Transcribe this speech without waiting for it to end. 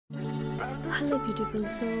Hello beautiful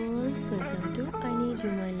souls, welcome to I Need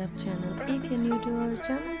You My Love channel. If you're new to our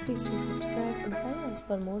channel, please do subscribe and follow us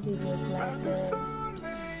for more videos like this.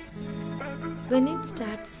 When it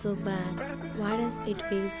starts so bad, why does it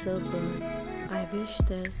feel so good? I wish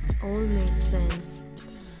this all made sense.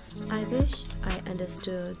 I wish I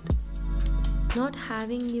understood. Not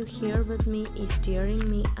having you here with me is tearing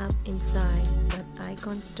me up inside, but I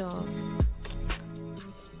can't stop.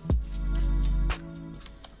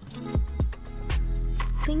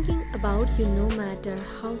 Thinking about you no matter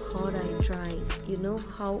how hard I try, you know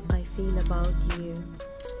how I feel about you.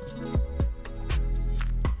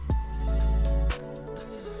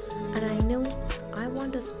 And I know I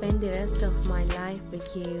want to spend the rest of my life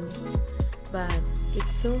with you, but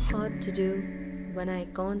it's so hard to do when I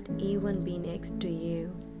can't even be next to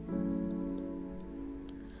you.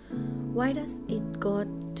 Why does it got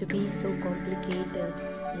to be so complicated?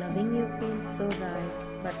 Loving you feels so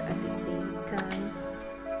right, but at the same time,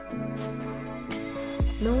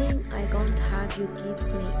 knowing I can't have you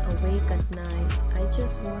keeps me awake at night. I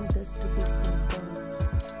just want this to be simple.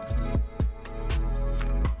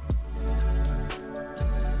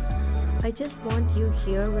 I just want you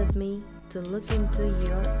here with me to look into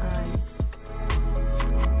your eyes.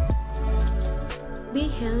 Be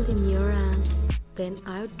held in your arms, then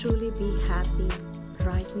I would truly be happy.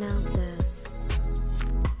 Right now this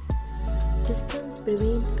distance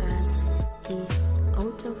between us is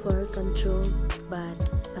out of our control, but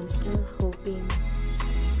I'm still hoping.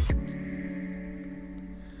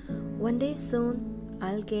 One day soon,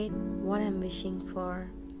 I'll get what I'm wishing for.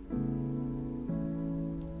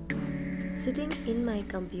 Sitting in my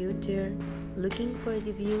computer, looking for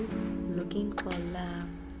the view, looking for love.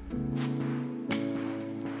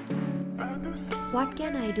 What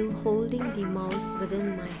can I do holding the mouse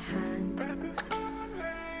within my hand?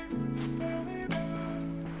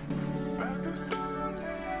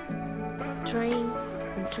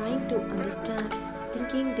 I'm trying to understand,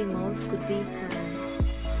 thinking the mouse could be hand.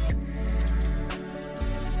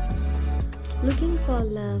 Looking for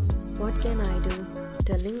love, what can I do?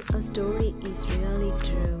 Telling a story is really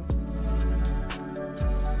true.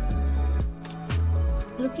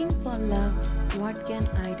 Looking for love, what can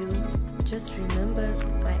I do? Just remember,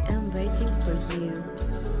 I am waiting for you.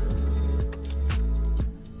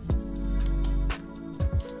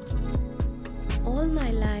 All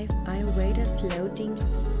my life I waited floating,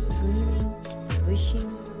 dreaming, wishing.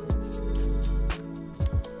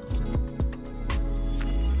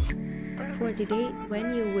 For the day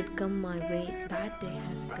when you would come my way, that day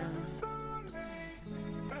has come.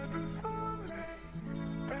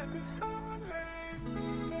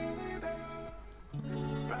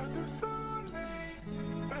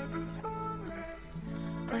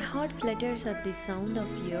 My heart flutters at the sound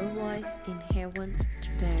of your voice in heaven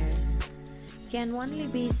there. Can only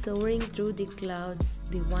be soaring through the clouds,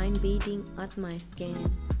 the wind beating at my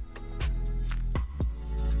skin.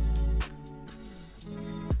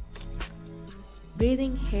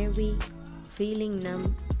 Breathing heavy, feeling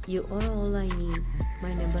numb, you are all I need,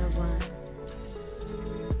 my number one.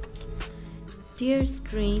 Tears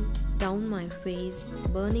stream down my face,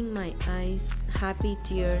 burning my eyes, happy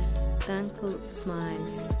tears, thankful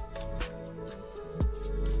smiles.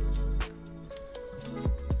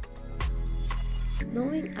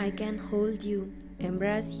 Knowing I can hold you,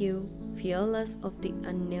 embrace you, fearless of the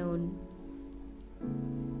unknown.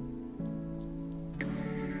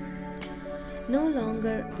 No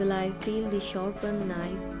longer will I feel the sharpened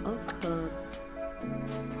knife of hurt.